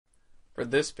For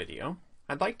this video,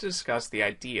 I'd like to discuss the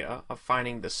idea of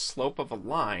finding the slope of a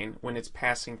line when it's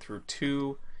passing through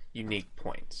two unique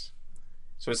points.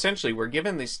 So essentially, we're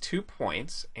given these 2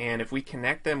 points, and if we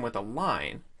connect them with a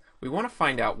line, we want to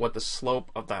find out what the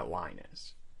slope of that line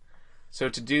is. So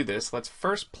to do this, let's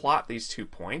first plot these 2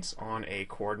 points on a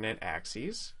coordinate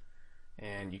axis.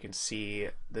 And you can see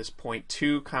this point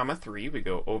 2, 3, we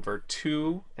go over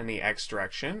 2 in the x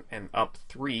direction and up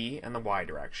 3 in the y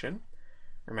direction.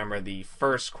 Remember, the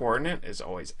first coordinate is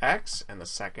always x and the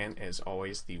second is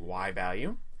always the y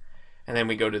value. And then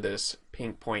we go to this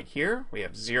pink point here. We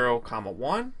have 0,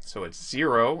 1, so it's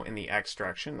 0 in the x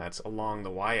direction, that's along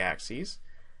the y-axis,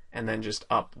 and then just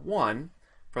up 1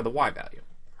 for the y value.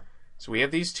 So we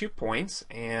have these 2 points,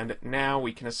 and now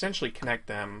we can essentially connect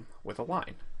them with a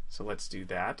line. So let's do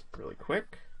that really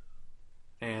quick.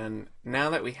 And now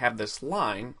that we have this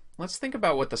line, let's think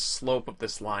about what the slope of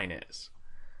this line is.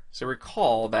 So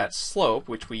recall that slope,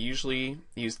 which we usually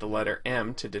use the letter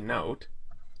m to denote,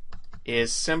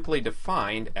 is simply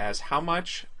defined as how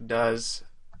much does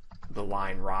the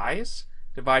line rise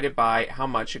divided by how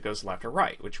much it goes left or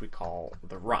right, which we call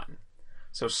the run.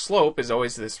 So slope is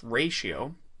always this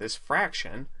ratio, this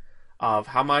fraction, of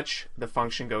how much the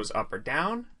function goes up or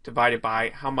down divided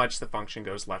by how much the function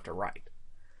goes left or right.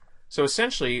 So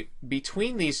essentially,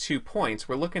 between these 2 points,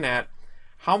 we're looking at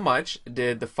how much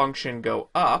did the function go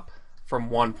up from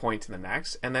one point to the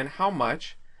next, and then how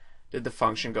much did the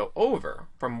function go over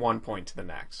from one point to the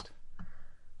next.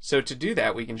 So to do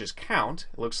that, we can just count.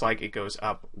 It looks like it goes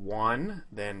up 1,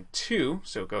 then 2,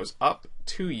 so it goes up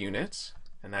 2 units,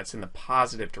 and that's in the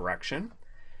positive direction.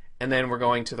 And then we're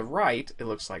going to the right, it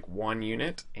looks like 1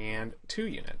 unit and 2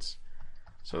 units.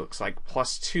 So it looks like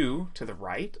plus 2 to the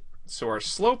right. So our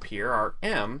slope here, our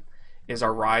m, is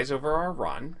our rise over our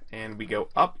run, and we go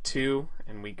up 2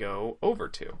 and we go over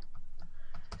 2.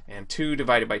 And 2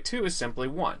 divided by 2 is simply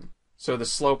 1. So the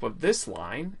slope of this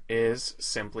line is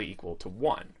simply equal to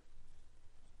 1.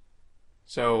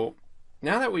 So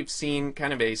now that we've seen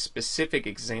kind of a specific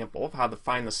example of how to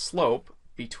find the slope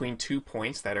between 2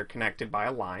 points that are connected by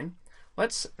a line,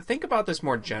 let's think about this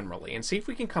more generally and see if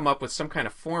we can come up with some kind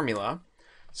of formula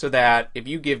so that if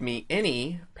you give me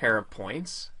any pair of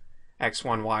points,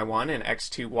 x1, y1 and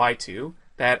x2, y2,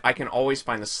 that I can always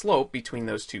find the slope between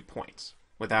those 2 points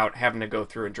without having to go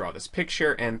through and draw this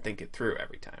picture and think it through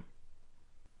every time.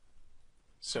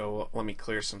 So let me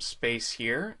clear some space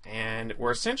here, and we're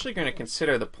essentially going to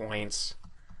consider the points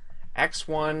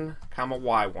x1,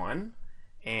 y1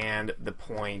 and the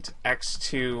point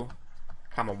x2,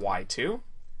 y2,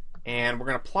 and we're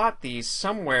going to plot these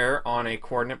somewhere on a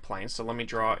coordinate plane. So let me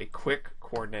draw a quick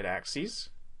coordinate axis.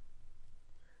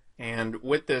 And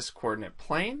with this coordinate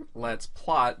plane, let's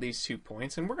plot these 2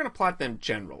 points, and we're going to plot them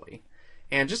generally.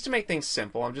 And just to make things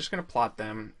simple, I'm just going to plot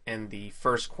them in the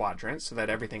first quadrant so that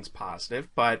everything's positive,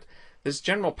 but this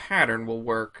general pattern will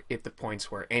work if the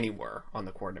points were anywhere on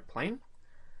the coordinate plane.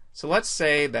 So let's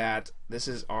say that this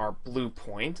is our blue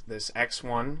point, this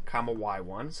x1,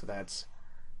 y1, so that's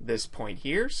this point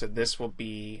here. So this will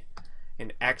be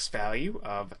an x value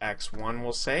of x1,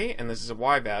 we'll say, and this is a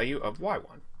y value of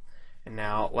y1. And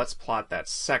now let's plot that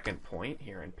second point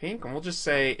here in pink, and we'll just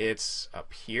say it's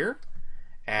up here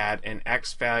at an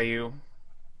x value,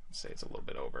 let's say it's a little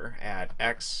bit over, at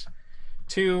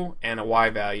x2 and a y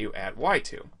value at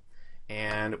y2.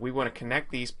 And we want to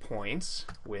connect these points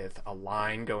with a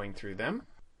line going through them.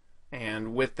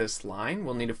 And with this line,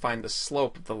 we'll need to find the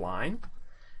slope of the line.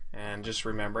 And just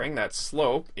remembering that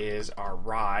slope is our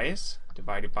rise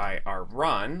divided by our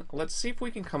run. Let's see if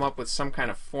we can come up with some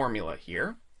kind of formula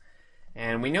here.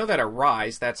 And we know that our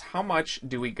rise, that's how much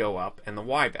do we go up in the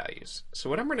y values. So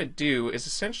what I'm going to do is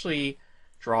essentially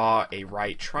draw a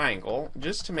right triangle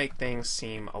just to make things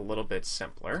seem a little bit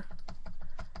simpler.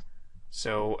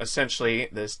 So essentially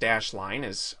this dashed line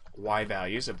is y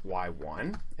values of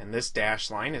y1, and this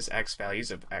dashed line is x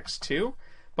values of x2.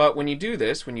 But when you do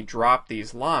this, when you drop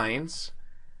these lines,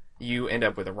 you end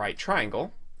up with a right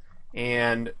triangle.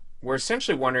 And we're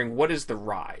essentially wondering, what is the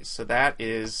rise? So that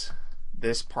is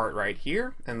this part right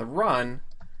here, and the run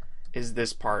is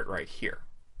this part right here.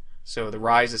 So the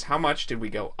rise is how much did we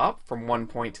go up from one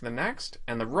point to the next,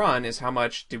 and the run is how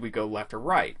much did we go left or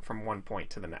right from one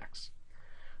point to the next.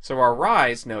 So our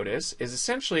rise, notice, is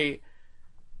essentially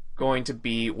going to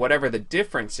be whatever the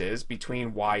difference is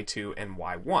between y2 and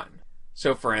y1.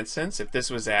 So for instance, if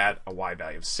this was at a y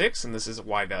value of 6 and this is a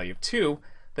y value of 2,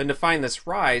 then to find this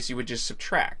rise you would just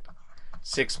subtract.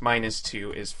 6 minus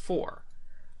 2 is 4.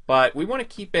 But we want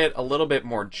to keep it a little bit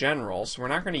more general, so we're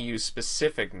not going to use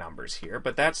specific numbers here,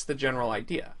 but that's the general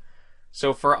idea.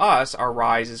 So for us, our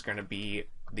rise is going to be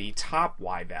the top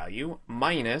y value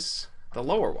minus the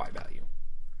lower y value.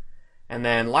 And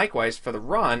then likewise for the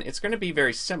run, it's going to be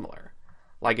very similar.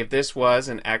 Like if this was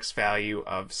an x value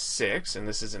of 6 and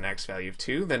this is an x value of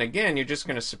 2, then again you're just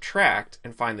going to subtract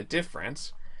and find the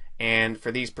difference. And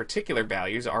for these particular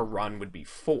values, our run would be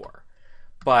 4.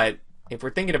 But if we're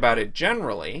thinking about it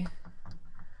generally,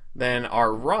 then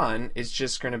our run is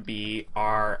just going to be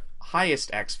our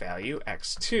highest x value,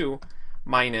 x2,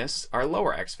 minus our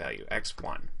lower x value,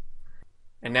 x1.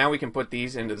 And now we can put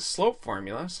these into the slope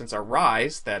formula, since our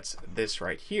rise, that's this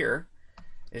right here,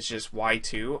 is just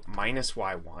y2 minus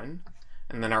y1.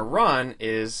 And then our run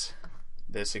is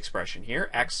this expression here,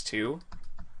 x2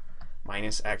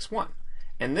 minus x1.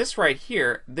 And this right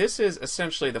here, this is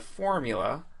essentially the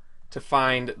formula to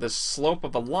find the slope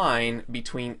of a line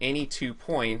between any 2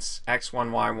 points,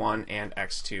 x1, y1, and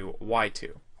x2,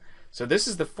 y2. So this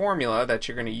is the formula that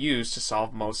you're going to use to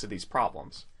solve most of these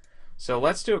problems. So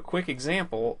let's do a quick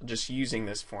example just using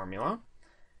this formula.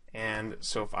 And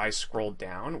so if I scroll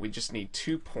down, we just need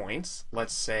 2 points.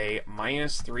 Let's say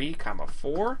minus 3,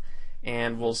 4,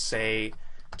 and we'll say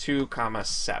 2,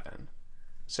 7.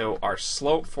 So our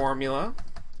slope formula,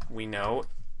 we know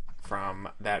from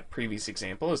that previous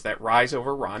example, is that rise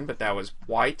over run, but that was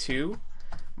y2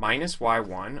 minus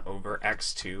y1 over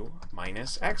x2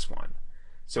 minus x1.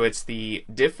 So it's the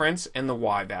difference in the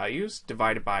y values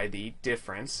divided by the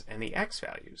difference in the x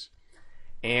values.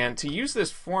 And to use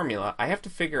this formula, I have to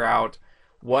figure out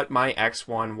what my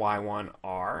x1, y1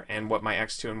 are and what my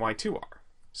x2 and y2 are.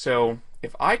 So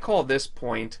if I call this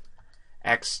point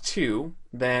x2,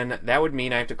 then that would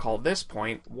mean I have to call this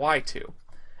point y2.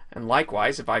 And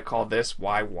likewise, if I call this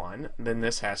y1, then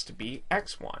this has to be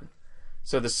x1.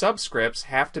 So the subscripts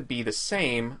have to be the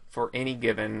same for any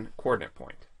given coordinate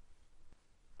point.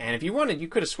 And if you wanted, you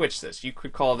could have switched this. You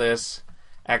could call this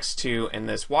x2 and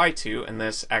this y2 and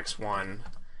this x1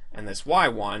 and this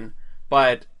y1,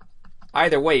 but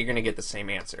either way you're going to get the same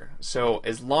answer. So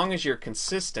as long as you're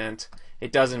consistent,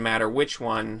 it doesn't matter which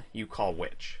one you call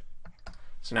which.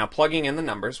 So now plugging in the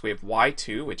numbers, we have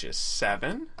y2, which is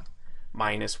 7,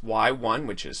 minus y1,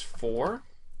 which is 4,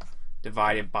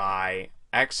 divided by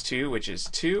x2, which is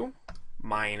 2,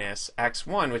 minus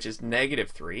x1, which is negative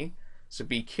 3. So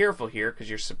be careful here because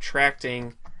you're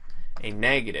subtracting a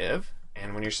negative,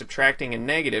 and when you're subtracting a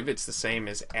negative, it's the same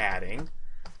as adding.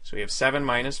 So we have 7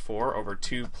 minus 4 over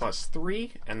 2 plus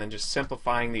 3, and then just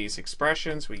simplifying these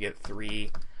expressions, we get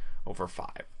 3 over 5.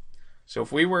 So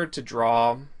if we were to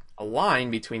draw a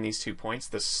line between these 2 points,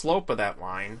 the slope of that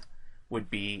line would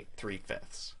be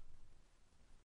 3/5.